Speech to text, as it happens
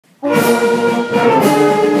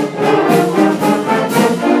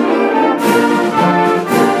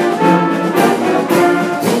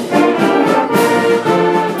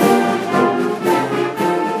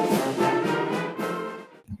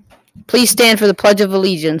Please stand for the Pledge of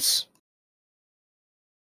Allegiance.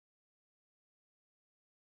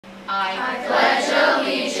 I pledge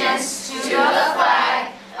allegiance to the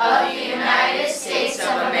flag of the United States of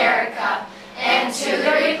America and to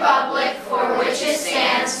the republic for which it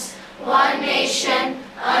stands, one nation,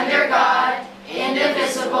 under God,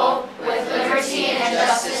 indivisible, with liberty and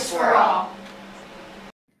justice for all.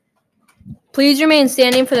 Please remain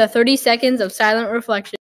standing for the 30 seconds of silent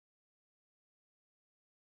reflection.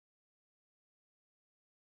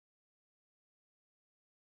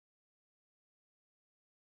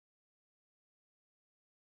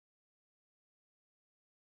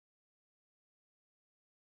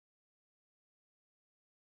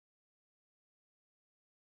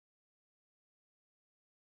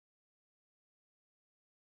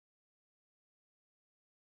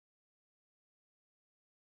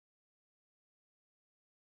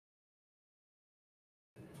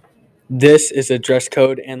 This is a dress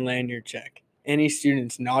code and lanyard check. Any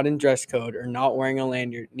students not in dress code or not wearing a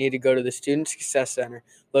lanyard need to go to the Student Success Center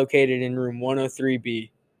located in room 103B.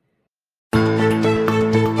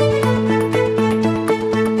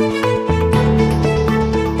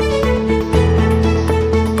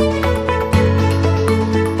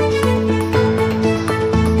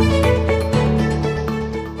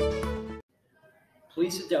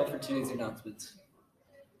 Please sit down for today's announcements.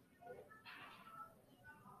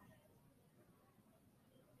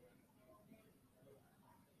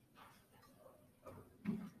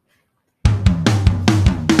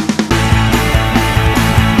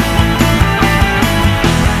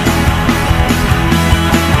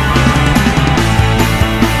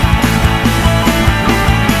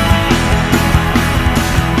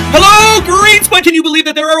 But can you believe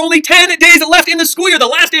that there are only 10 days left in the school year? The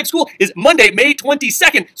last day of school is Monday, May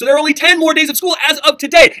 22nd. So there are only 10 more days of school as of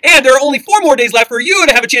today. And there are only 4 more days left for you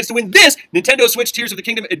to have a chance to win this Nintendo Switch Tears of the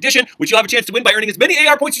Kingdom edition, which you'll have a chance to win by earning as many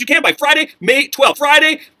AR points as you can by Friday, May 12th.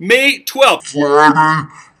 Friday, May 12th.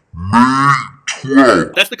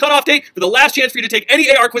 That's the cutoff date for the last chance for you to take any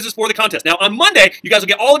AR quizzes for the contest. Now, on Monday, you guys will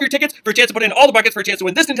get all of your tickets for a chance to put in all the buckets for a chance to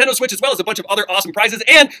win this Nintendo Switch, as well as a bunch of other awesome prizes.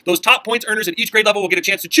 And those top points earners at each grade level will get a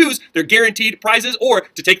chance to choose their guaranteed prizes or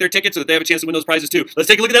to take their tickets so that they have a chance to win those prizes too. Let's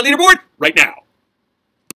take a look at that leaderboard right now.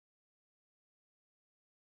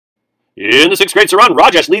 In the 6th grade, Saran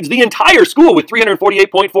Rajesh leads the entire school with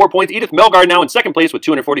 348.4 points. Edith Melgar now in 2nd place with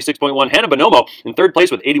 246.1. Hannah Bonomo in 3rd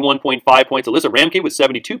place with 81.5 points. Alyssa Ramke with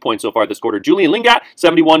 72 points so far this quarter. Julian Lingat,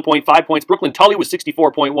 71.5 points. Brooklyn Tully with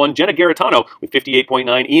 64.1. Jenna Garitano with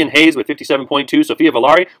 58.9. Ian Hayes with 57.2. Sophia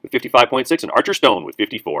Valari with 55.6. And Archer Stone with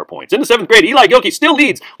 54 points. In the 7th grade, Eli Gilkey still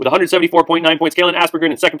leads with 174.9 points. Kaylin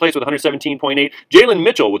Aspergren in 2nd place with 117.8. Jalen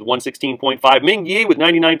Mitchell with 116.5. Ming Yi with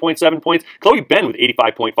 99.7 points. Chloe Ben with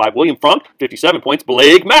 85.5. William Frank, 57 points.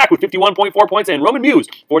 Blake Mack with 51.4 points. And Roman Muse,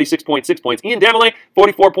 46.6 points. Ian Damelay,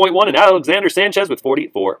 44.1. And Alexander Sanchez with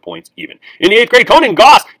 44 points even. In the 8th grade, Conan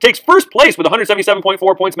Goss takes 1st place with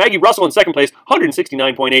 177.4 points. Maggie Russell in 2nd place,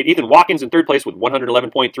 169.8. Ethan Watkins in 3rd place with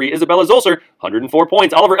 111.3. Isabella Zulcer, 104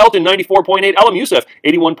 points. Oliver Elton, 94.8. Elam Youssef,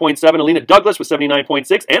 81.7. Alina Douglas with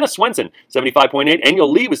 79.6. Anna Swenson, 75.8.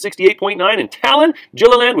 Aniel Lee with 68.9. And Talon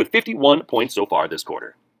Gilliland with 51 points so far this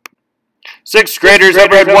quarter. 6th graders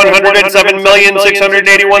have read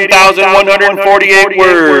 107,681,148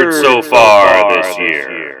 words so far this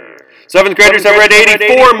year. 7th graders have read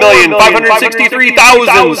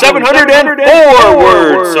 84,563,704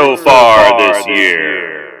 words so far this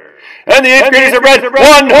year. And the 8th graders have read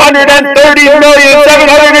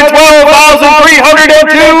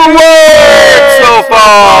 130,712,302 words so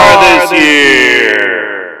far this year.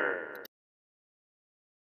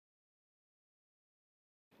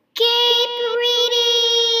 Keep reading.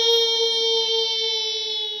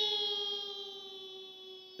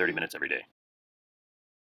 30 minutes every day.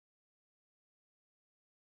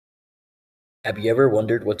 Have you ever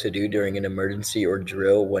wondered what to do during an emergency or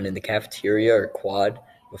drill when in the cafeteria or quad,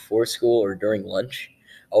 before school or during lunch?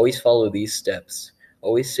 Always follow these steps.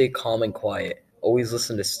 Always stay calm and quiet. Always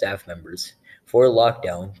listen to staff members. For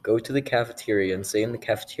lockdown, go to the cafeteria and stay in the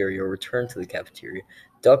cafeteria or return to the cafeteria.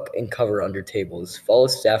 Duck and cover under tables. Follow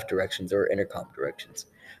staff directions or intercom directions.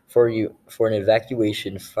 For an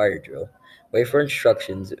evacuation fire drill, wait for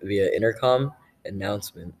instructions via intercom,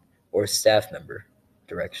 announcement, or staff member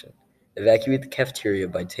direction. Evacuate the cafeteria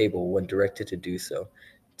by table when directed to do so,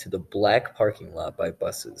 to the black parking lot by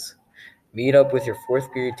buses. Meet up with your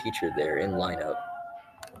 4th period teacher there in lineup.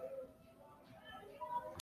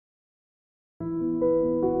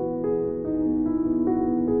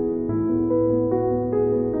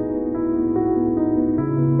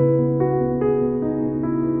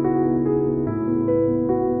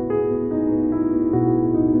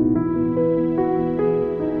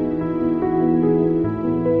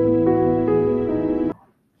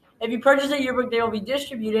 purchase a yearbook, they will be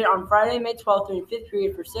distributed on Friday, May 12th during 5th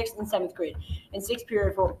period for 6th and 7th grade, and 6th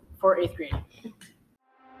period for 8th grade.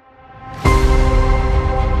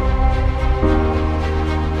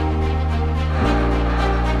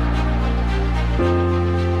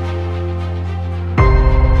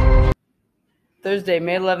 Thursday,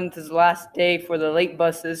 May 11th is the last day for the late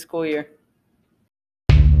bus this school year.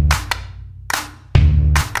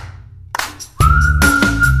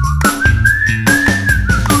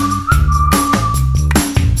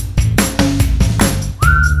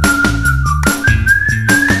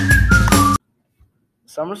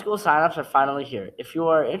 Summer school signups are finally here. If you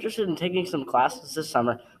are interested in taking some classes this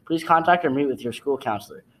summer, please contact or meet with your school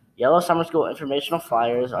counselor. Yellow summer school informational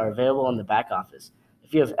flyers are available in the back office.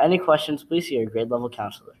 If you have any questions, please see your grade level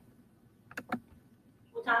counselor.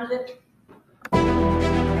 What time is it?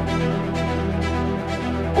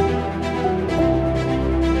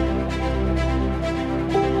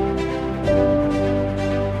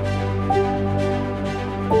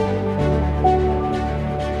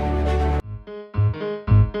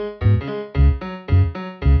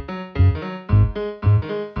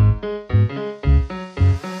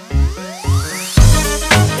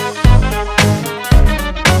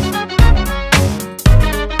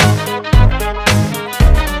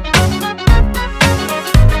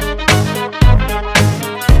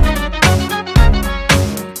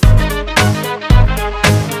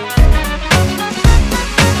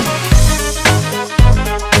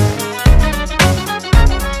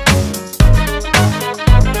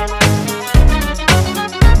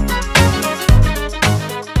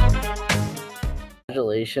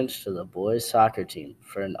 Congratulations to the boys soccer team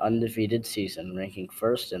for an undefeated season, ranking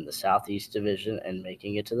first in the Southeast Division and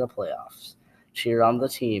making it to the playoffs. Cheer on the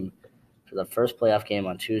team for the first playoff game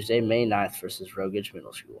on Tuesday, May 9th versus Rogage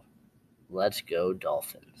Middle School. Let's go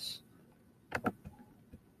Dolphins.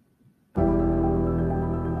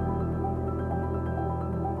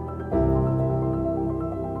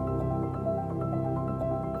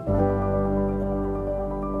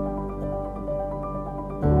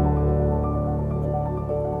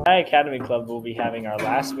 Academy Club will be having our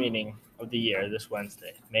last meeting of the year this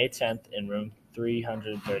Wednesday, May 10th in room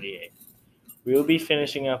 338. We will be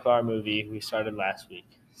finishing up our movie we started last week.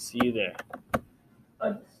 See you there.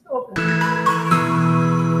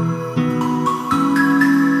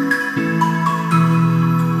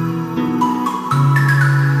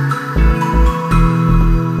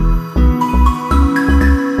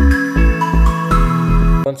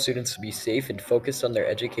 We want students to be safe and focused on their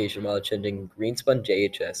education while attending Greenspun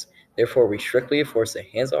JHS. Therefore, we strictly enforce a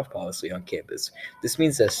hands-off policy on campus. This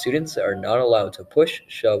means that students are not allowed to push,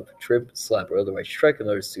 shove, trip, slap, or otherwise strike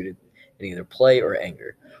another student in either play or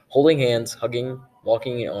anger. Holding hands, hugging,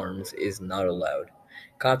 walking in arms is not allowed.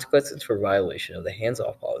 Consequences for violation of the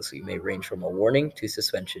hands-off policy may range from a warning to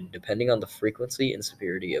suspension, depending on the frequency and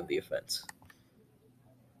severity of the offense.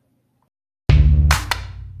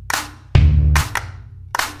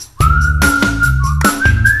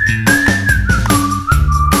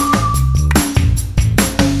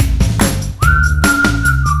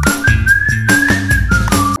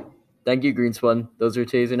 Thank you, Greenspun. Those are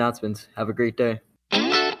today's announcements. Have a great day.